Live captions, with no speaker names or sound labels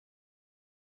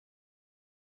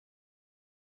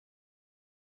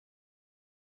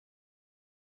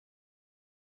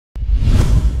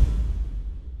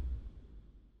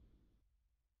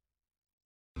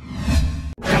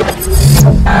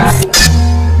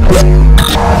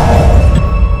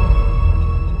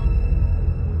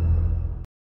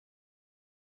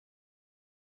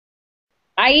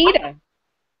Aida,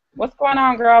 what's going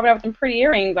on, girl? I have some pretty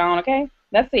earrings on, okay?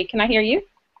 Let's see. Can I hear you?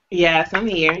 Yes, I'm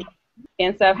here.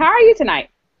 And so, how are you tonight?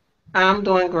 I'm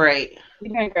doing great.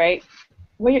 You're doing great.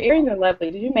 Well, your earrings are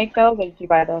lovely. Did you make those or did you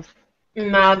buy those?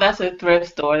 No, that's a thrift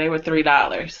store. They were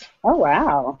 $3. Oh,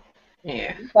 wow.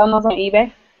 Yeah. You selling those on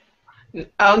eBay?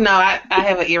 Oh no, I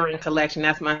have an earring collection.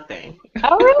 That's my thing.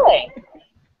 Oh, really?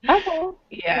 Okay.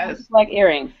 Yes. Like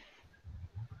earrings.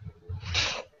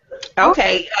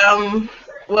 Okay.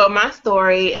 Well, my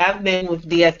story. I've been with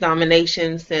DS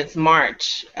Domination since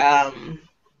March.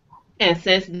 And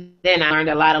since then, I learned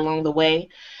a lot along the way.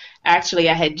 Actually,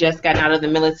 I had just gotten out of the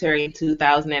military in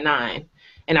 2009,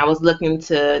 and I was looking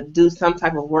to do some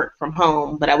type of work from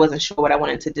home, but I wasn't sure what I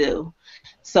wanted to do.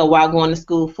 So while going to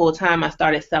school full time, I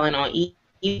started selling on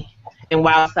eBay. And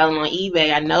while selling on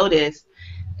eBay, I noticed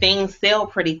things sell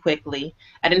pretty quickly.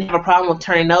 I didn't have a problem with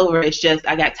turning over. It's just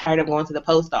I got tired of going to the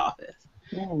post office.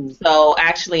 So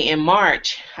actually in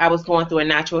March, I was going through a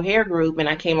natural hair group, and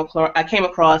I came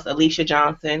across Alicia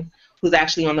Johnson, who's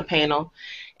actually on the panel,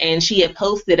 and she had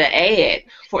posted an ad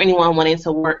for anyone wanting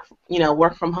to work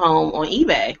from home on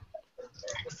eBay.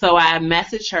 So I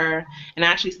messaged her, and I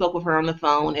actually spoke with her on the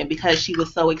phone, and because she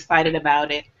was so excited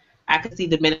about it, I could see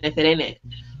the benefit in it.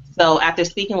 So after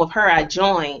speaking with her, I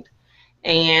joined,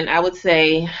 and I would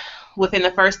say within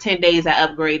the first 10 days I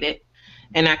upgraded,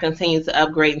 and I continued to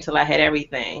upgrade until I had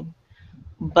everything.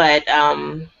 But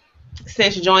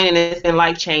since joining, it's been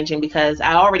life-changing because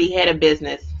I already had a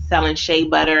business selling shea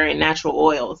butter and natural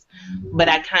oils, but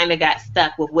I kind of got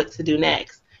stuck with what to do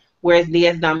next. Whereas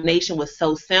DS Domination was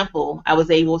so simple, I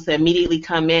was able to immediately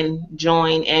come in,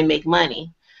 join, and make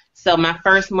money. So my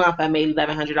first month, I made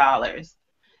 $1,100.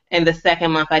 And the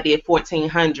second month, I did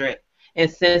 $1,400. And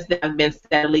since then, I've been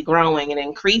steadily growing and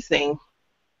increasing.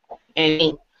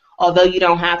 And although you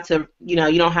don't have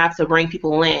to bring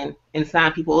people in and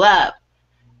sign people up,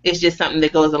 it's just something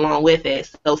that goes along with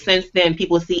it. So since then,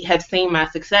 people have seen my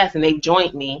success, and they've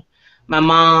joined me. My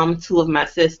mom, two of my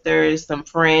sisters, some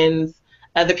friends,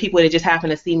 other people that just happen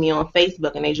to see me on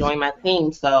Facebook, and they join my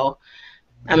team. So,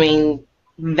 I mean,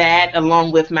 that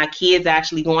along with my kids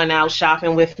actually going out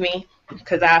shopping with me,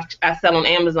 because I sell on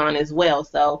Amazon as well.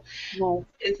 So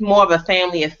it's more of a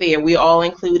family affair. We're all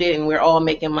included, and we're all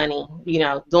making money,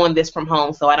 doing this from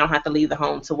home, so I don't have to leave the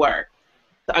home to work.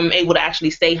 So I'm able to actually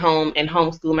stay home and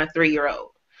homeschool my 3-year-old.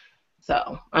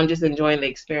 So I'm just enjoying the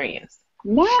experience.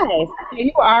 Nice. So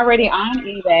you were already on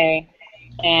eBay,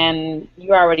 and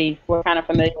you already were kind of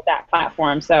familiar with that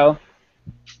platform. So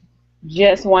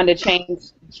just wanted to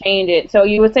change it. So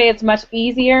you would say it's much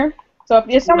easier. So if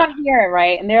there's someone here,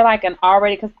 right, and they're like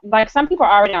because like some people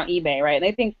are already on eBay, right? And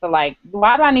they think why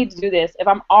do I need to do this if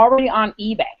I'm already on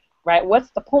eBay, right?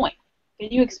 What's the point? Can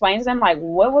you explain to them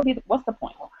what's the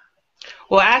point?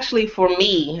 Well, actually, for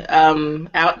me,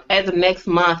 as of next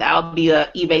month, I'll be an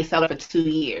eBay seller for 2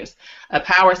 years, a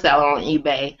power seller on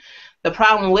eBay. The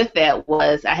problem with that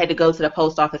was I had to go to the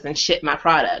post office and ship my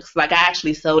products. Like, I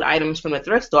actually sold items from the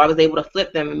thrift store. I was able to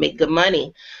flip them and make good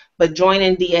money. But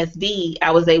joining DSD, I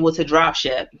was able to drop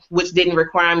ship, which didn't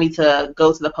require me to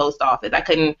go to the post office. I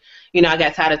couldn't, I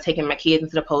got tired of taking my kids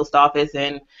into the post office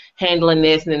and handling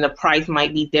this, and then the price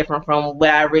might be different from what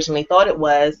I originally thought it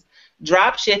was.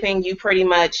 Drop shipping, you pretty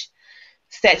much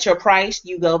set your price,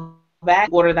 you go back,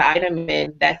 order the item,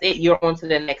 and that's it. You're on to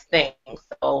the next thing.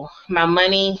 So my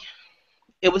money,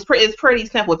 it's pretty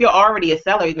simple. If you're already a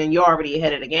seller, then you're already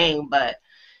ahead of the game. But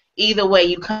either way,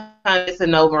 it's a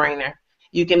no-brainer.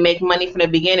 You can make money from the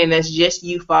beginning. That's just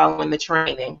you following the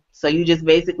training. So you just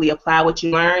basically apply what you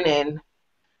learn and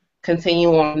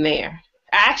continue on there.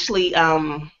 Actually,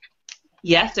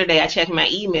 yesterday I checked my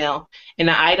email, and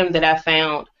the item that I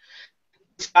found,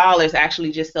 $6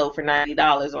 actually just sold for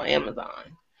 $90 on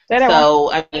Amazon.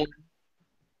 So I mean,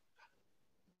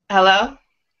 hello?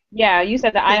 Yeah, you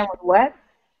said the item was what?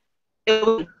 It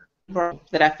was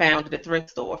that I found at the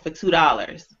thrift store for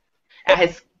 $2. I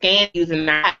had scanned using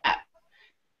the app,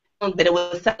 but it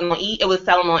was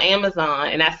selling on Amazon,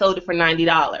 and I sold it for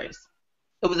 $90.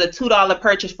 It was a $2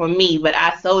 purchase for me, but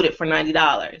I sold it for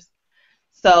 $90.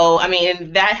 So I mean,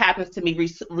 and that happens to me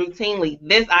routinely.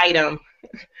 This item,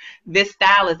 this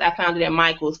stylist, I found it at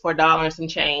Michael's for $1 and some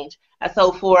change. I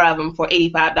sold 4 of them for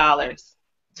 $85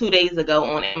 2 days ago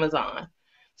on Amazon.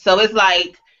 So it's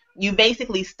like you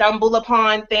basically stumble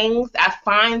upon things. I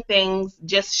find things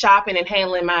just shopping and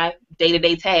handling my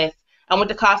day-to-day tasks. I went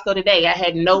to Costco today. I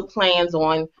had no plans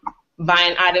on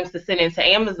buying items to send into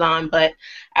Amazon, but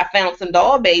I found some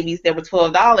doll babies that were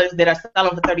 $12 that are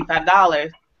selling for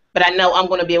 $35, but I know I'm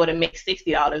going to be able to make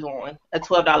 $60 on a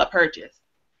 $12 purchase.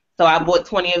 So I bought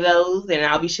 20 of those, and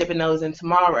I'll be shipping those in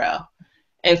tomorrow.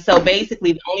 And so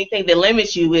basically the only thing that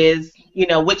limits you is, you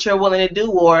know, what you're willing to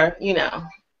do, or, you know,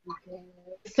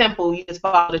 it's simple. You just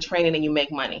follow the training and you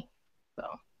make money. So.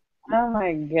 Oh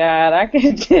my God, I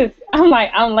could just, I'm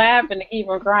laughing to keep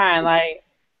from crying. Like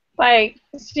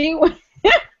she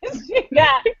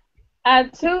got a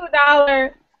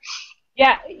 $2,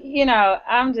 yeah, you know,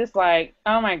 I'm just like,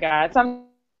 oh my God. Sometimes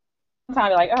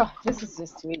you're like, oh, this is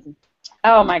just too easy.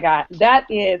 Oh my God,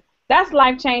 that's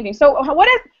life changing. So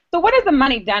what has the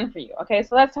money done for you? Okay,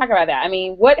 so let's talk about that. I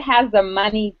mean, what has the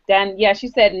money done? Yeah, she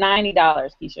said $90,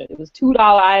 Keisha. It was $2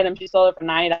 item. She sold it for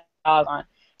 $90 on.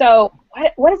 So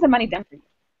what has the money done for you,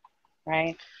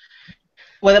 right?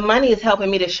 Well, the money is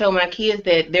helping me to show my kids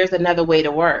that there's another way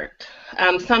to work.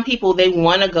 Some people, they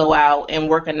want to go out and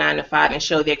work a 9-to-5 and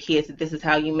show their kids that this is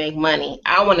how you make money.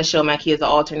 I want to show my kids an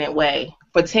alternate way.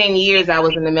 For 10 years, I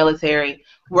was in the military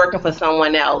working for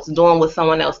someone else, doing what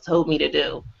someone else told me to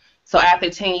do. So after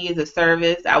 10 years of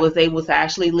service, I was able to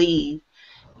actually leave.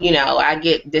 You know, I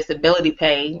get disability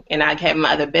pay and I get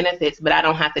my other benefits, but I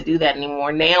don't have to do that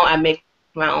anymore. Now I make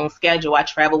my own schedule. I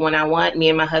travel when I want. Me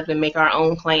and my husband make our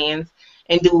own plans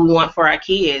and do what we want for our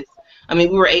kids. I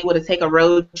mean, we were able to take a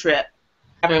road trip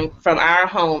from our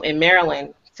home in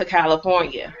Maryland to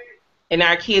California, and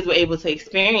our kids were able to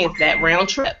experience that round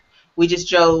trip. We just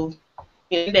drove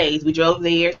in days. We drove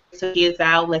there, took kids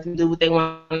out, let them do what they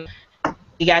want.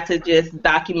 We got to just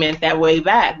document that way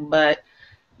back. But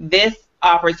this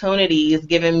opportunity is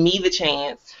giving me the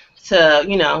chance to,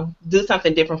 you know, do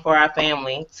something different for our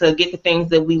family, to get the things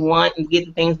that we want and get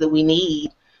the things that we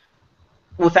need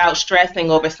without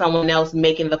stressing over someone else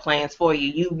making the plans for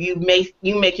you. You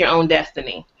make your own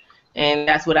destiny, and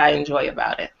that's what I enjoy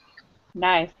about it.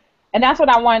 Nice. And that's what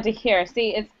I wanted to hear.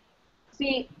 See,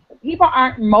 people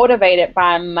aren't motivated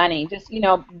by money, just, you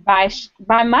know, by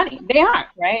money. They aren't,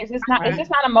 right? It's just not. Right. It's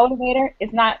just not a motivator.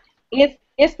 It's not. It's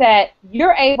that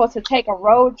you're able to take a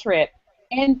road trip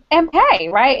and pay,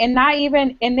 right? And not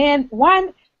even, and then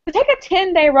to take a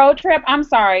 10-day road trip, I'm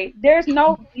sorry, there's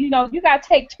no, you know, you got to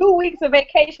take 2 weeks of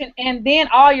vacation and then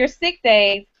all your sick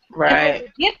days. Right.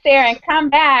 And get there and come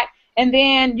back, and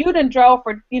then you done drove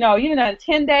for, you know, you done a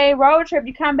 10-day road trip,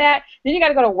 you come back, then you got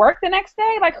to go to work the next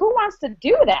day. Like, who wants to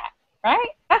do that, right?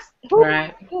 Who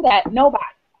wants to do that? Nobody.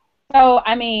 So,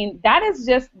 I mean, that's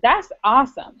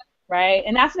awesome, right?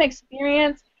 And that's an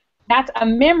experience, that's a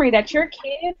memory that your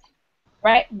kids,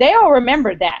 right, they'll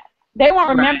remember that. They won't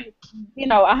remember, you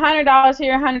know, $100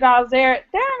 here, $100 there.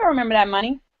 They don't remember that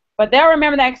money. But they'll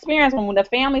remember that experience when the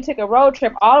family took a road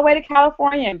trip all the way to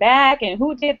California and back, and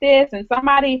who did this, and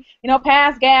somebody, you know,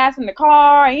 passed gas in the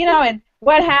car, you know, and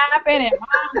what happened, and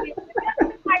mom did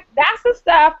this. Like, that's the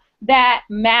stuff that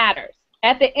matters.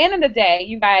 At the end of the day,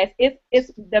 you guys,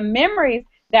 it's the memories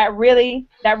that really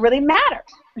matter.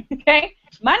 Okay?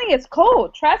 Money is cool.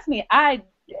 Trust me, I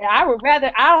would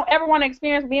rather, I don't ever want to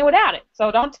experience being without it. So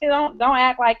don't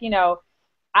act like, you know,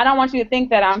 I don't want you to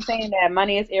think that I'm saying that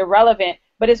money is irrelevant,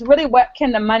 but it's really what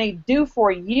can the money do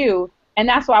for you, and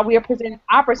that's why we are presenting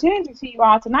opportunities to you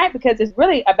all tonight, because it's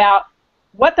really about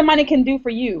what the money can do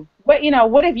for you. What, you know,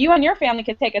 what if you and your family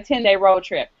could take a 10-day road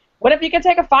trip? What if you could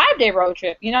take a 5-day road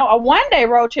trip? You know, a 1-day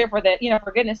road trip, for the, you know,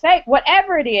 for goodness sake,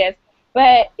 whatever it is.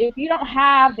 But if you don't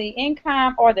have the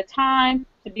income or the time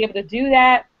to be able to do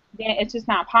that, then it's just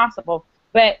not possible.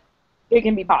 But it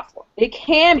can be possible. It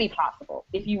can be possible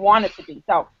if you want it to be.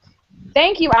 So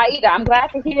thank you, Aida. I'm glad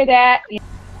to hear that.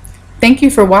 Thank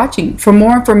you for watching. For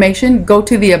more information, go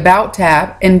to the About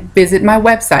tab and visit my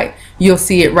website. You'll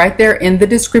see it right there in the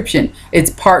description. It's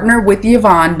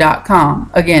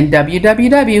partnerwithyvonne.com. Again,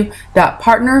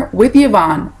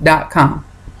 www.partnerwithyvonne.com.